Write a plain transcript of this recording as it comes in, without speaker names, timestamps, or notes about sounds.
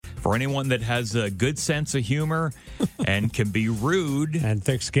for anyone that has a good sense of humor and can be rude. And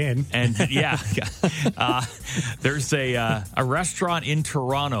thick skin. And there's a restaurant in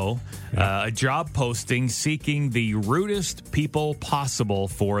Toronto, a job posting seeking the rudest people possible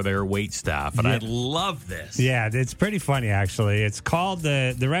for their wait staff. And I love this. Yeah, it's pretty funny, actually. It's called,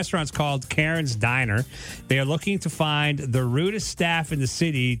 the restaurant's called Karen's Diner. They are looking to find the rudest staff in the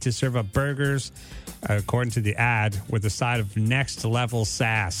city to serve up burgers, according to the ad, with a side of next level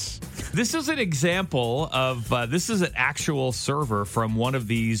sass. This is an example of, this is an actual server from one of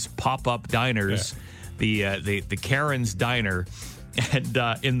these pop-up diners, the Karen's Diner. And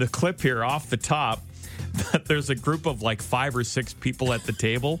in the clip here off the top, there's a group of like 5 or 6 people at the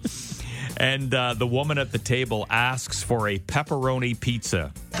table. And the woman at the table asks for a pepperoni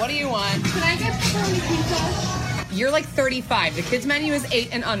pizza. What do you want? Can I get pepperoni pizza? You're like 35. The kids' menu is 8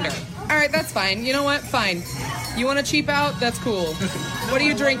 and under. All right, that's fine. You know what? Fine. You want to cheap out? That's cool. What are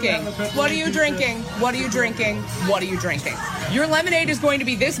you drinking? What are you drinking? What are you drinking? What are you drinking? Your lemonade is going to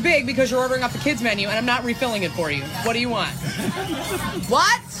be this big because you're ordering off the kids' menu, and I'm not refilling it for you. What do you want?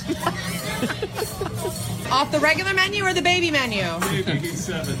 What? Off the regular menu or the baby menu? Baby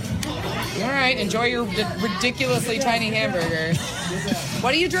 7. All right, enjoy your ridiculously tiny hamburger.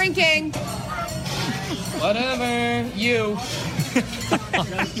 What are you drinking? Whatever. You.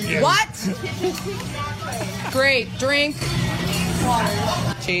 What? Great. Drink.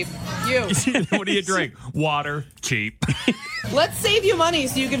 Water. Cheap. You. What do you drink? Water. Cheap. Let's save you money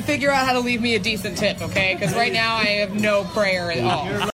so you can figure out how to leave me a decent tip, okay? Because right now I have no prayer at all.